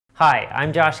Hi,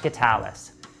 I'm Josh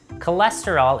Gitalis.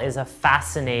 Cholesterol is a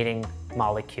fascinating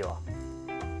molecule.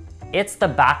 It's the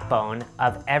backbone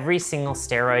of every single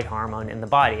steroid hormone in the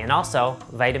body, and also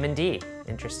vitamin D,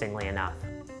 interestingly enough.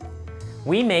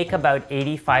 We make about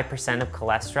 85% of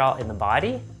cholesterol in the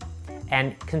body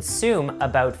and consume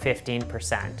about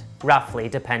 15%, roughly,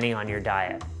 depending on your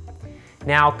diet.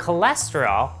 Now,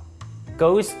 cholesterol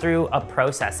goes through a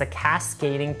process, a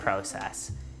cascading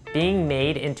process, being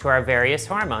made into our various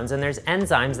hormones, and there's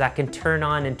enzymes that can turn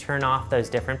on and turn off those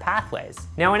different pathways.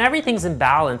 Now, when everything's in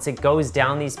balance, it goes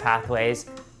down these pathways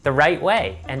the right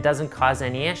way and doesn't cause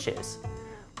any issues.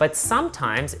 But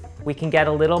sometimes we can get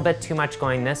a little bit too much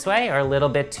going this way or a little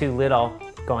bit too little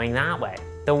going that way.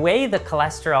 The way the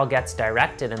cholesterol gets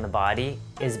directed in the body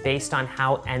is based on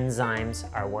how enzymes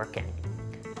are working.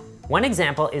 One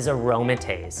example is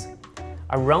aromatase.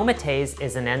 Aromatase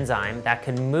is an enzyme that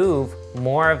can move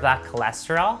more of that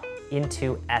cholesterol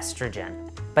into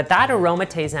estrogen. But that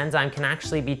aromatase enzyme can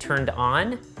actually be turned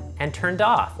on and turned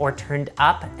off, or turned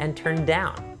up and turned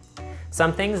down.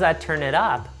 Some things that turn it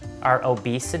up are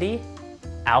obesity,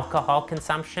 alcohol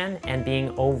consumption, and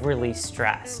being overly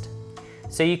stressed.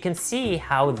 So you can see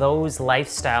how those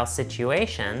lifestyle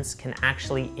situations can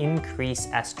actually increase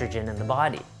estrogen in the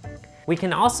body. We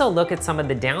can also look at some of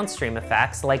the downstream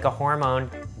effects, like a hormone,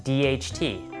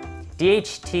 DHT.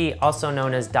 DHT, also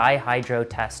known as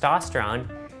dihydrotestosterone,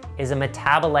 is a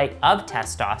metabolite of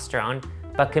testosterone,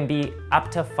 but can be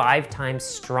up to 5 times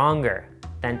stronger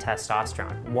than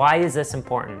testosterone. Why is this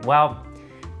important? Well,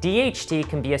 DHT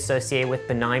can be associated with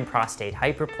benign prostate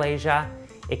hyperplasia.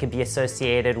 It can be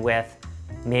associated with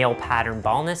male pattern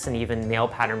baldness, and even male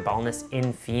pattern baldness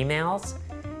in females.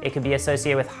 It can be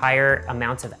associated with higher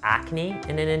amounts of acne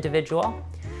in an individual.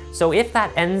 So if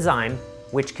that enzyme,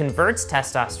 which converts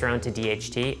testosterone to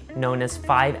DHT, known as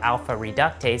 5-alpha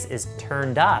reductase, is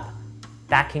turned up,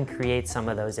 that can create some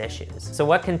of those issues. So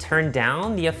what can turn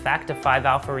down the effect of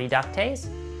 5-alpha reductase?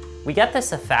 We get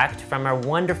this effect from our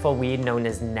wonderful weed known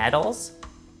as nettles.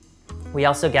 We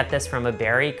also get this from a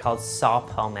berry called saw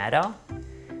palmetto,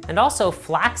 and also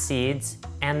flax seeds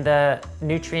and the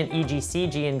nutrient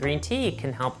EGCG in green tea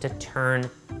can help to turn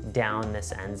down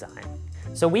this enzyme.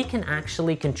 So we can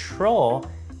actually control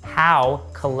how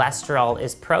cholesterol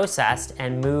is processed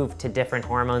and moved to different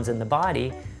hormones in the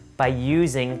body by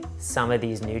using some of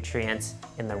these nutrients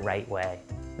in the right way.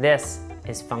 This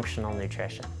is functional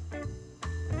nutrition.